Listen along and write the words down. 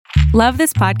Love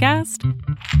this podcast?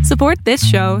 Support this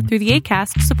show through the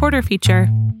Acast supporter feature.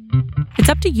 It's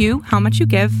up to you how much you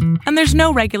give, and there's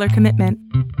no regular commitment.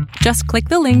 Just click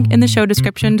the link in the show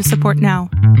description to support now.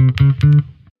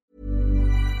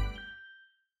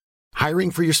 Hiring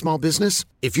for your small business?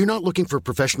 If you're not looking for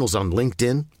professionals on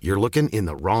LinkedIn, you're looking in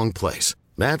the wrong place.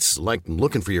 That's like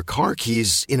looking for your car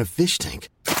keys in a fish tank.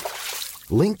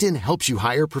 LinkedIn helps you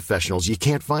hire professionals you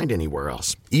can't find anywhere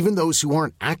else, even those who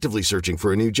aren't actively searching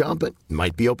for a new job but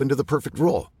might be open to the perfect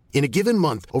role. In a given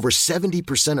month, over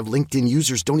 70% of LinkedIn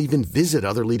users don't even visit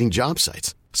other leading job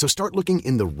sites. So start looking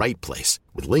in the right place.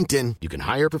 With LinkedIn, you can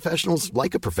hire professionals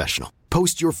like a professional.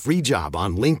 Post your free job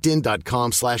on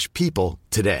linkedin.com/people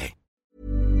today.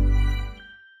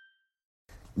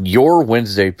 Your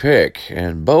Wednesday pick,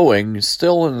 and Boeing is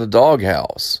still in the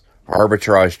doghouse.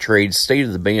 Arbitrage Trade's State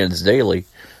of the Bands Daily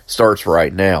starts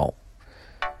right now.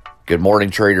 Good morning,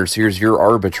 traders. Here's your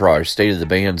Arbitrage State of the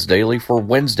Bands Daily for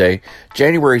Wednesday,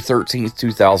 January 13th,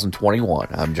 2021.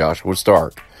 I'm Joshua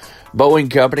Stark. Boeing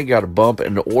Company got a bump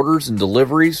in orders and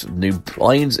deliveries of new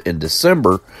planes in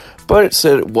December, but it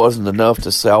said it wasn't enough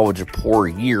to salvage a poor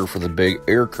year for the big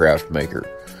aircraft maker.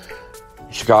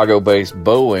 Chicago-based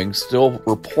Boeing still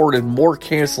reported more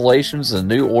cancellations than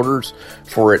new orders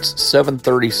for its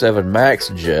 737 MAX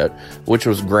jet, which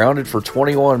was grounded for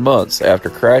 21 months after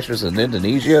crashes in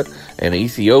Indonesia and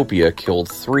Ethiopia killed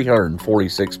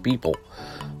 346 people.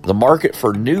 The market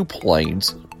for new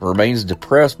planes remains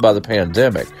depressed by the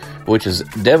pandemic, which has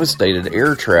devastated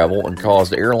air travel and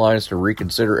caused airlines to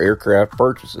reconsider aircraft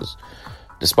purchases.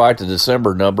 Despite the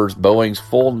December numbers, Boeing's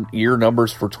full year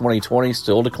numbers for 2020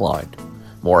 still declined.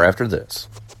 More after this.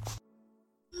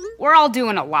 We're all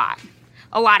doing a lot.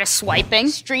 A lot of swiping,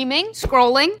 streaming,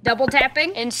 scrolling, double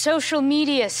tapping, and social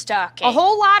media stalking. A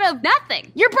whole lot of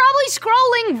nothing. You're probably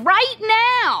scrolling right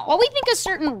now. While we think a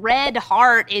certain red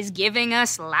heart is giving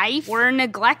us life, we're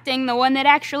neglecting the one that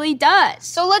actually does.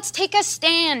 So let's take a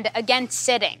stand against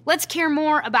sitting. Let's care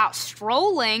more about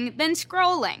strolling than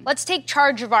scrolling. Let's take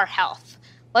charge of our health.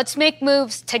 Let's make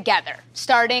moves together,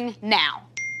 starting now.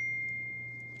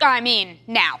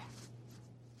 Now.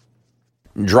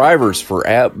 Drivers for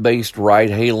app-based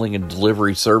ride-hailing and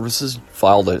delivery services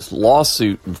filed a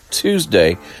lawsuit on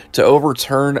Tuesday to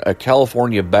overturn a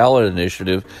California ballot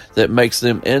initiative that makes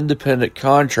them independent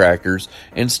contractors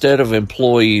instead of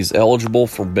employees eligible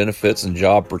for benefits and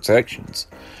job protections.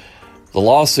 The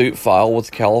lawsuit filed with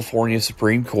the California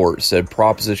Supreme Court said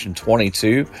Proposition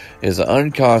 22 is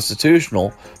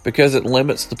unconstitutional because it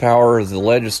limits the power of the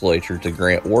legislature to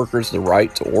grant workers the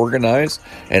right to organize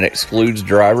and excludes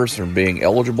drivers from being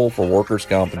eligible for workers'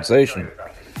 compensation.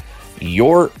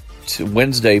 Your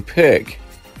Wednesday pick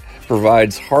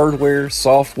provides hardware,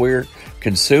 software,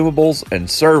 consumables, and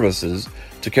services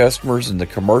to customers in the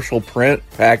commercial print,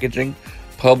 packaging,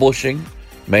 publishing,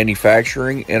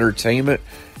 manufacturing, entertainment,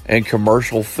 and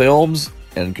commercial films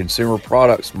and consumer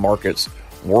products markets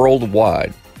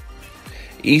worldwide.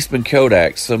 Eastman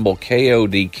Kodak, symbol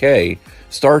KODK,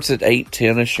 starts at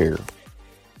 $8.10 a share.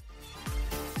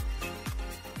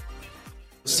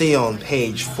 See on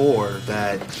page 4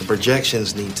 that the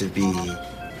projections need to be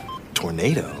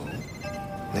tornado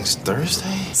next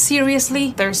Thursday.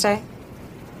 Seriously? Thursday?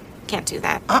 Can't do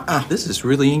that. This is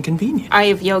really inconvenient. I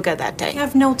have yoga that day. I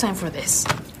have no time for this.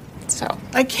 So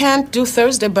I can't do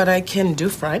Thursday, but I can do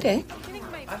Friday.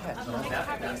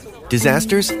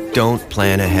 Disasters don't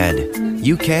plan ahead.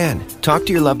 You can. Talk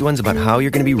to your loved ones about how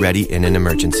you're going to be ready in an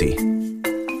emergency.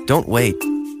 Don't wait.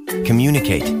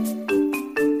 Communicate.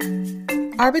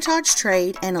 Arbitrage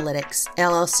Trade Analytics,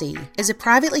 LLC, is a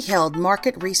privately held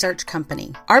market research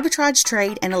company. Arbitrage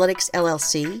Trade Analytics,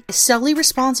 LLC, is solely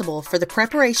responsible for the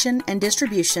preparation and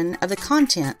distribution of the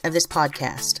content of this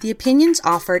podcast. The opinions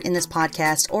offered in this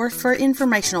podcast are for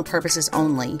informational purposes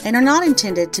only and are not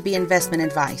intended to be investment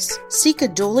advice. Seek a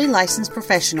duly licensed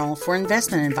professional for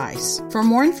investment advice. For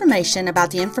more information about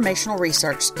the informational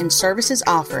research and services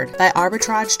offered by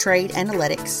Arbitrage Trade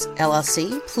Analytics,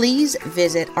 LLC, please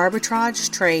visit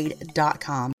arbitragetrade.com.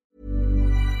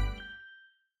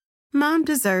 Mom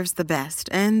deserves the best,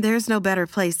 and there's no better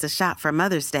place to shop for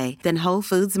Mother's Day than Whole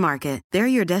Foods Market. They're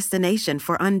your destination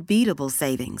for unbeatable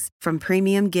savings, from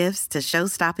premium gifts to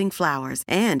show-stopping flowers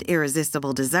and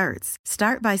irresistible desserts.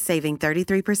 Start by saving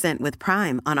 33% with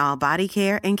Prime on all body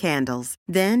care and candles.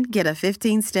 Then get a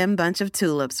 15-stem bunch of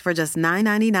tulips for just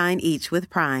 $9.99 each with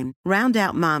Prime. Round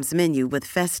out Mom's menu with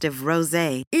festive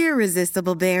rosé,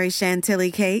 irresistible berry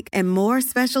chantilly cake, and more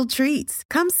special treats.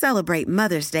 Come celebrate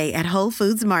Mother's Day at Whole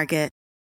Foods Market.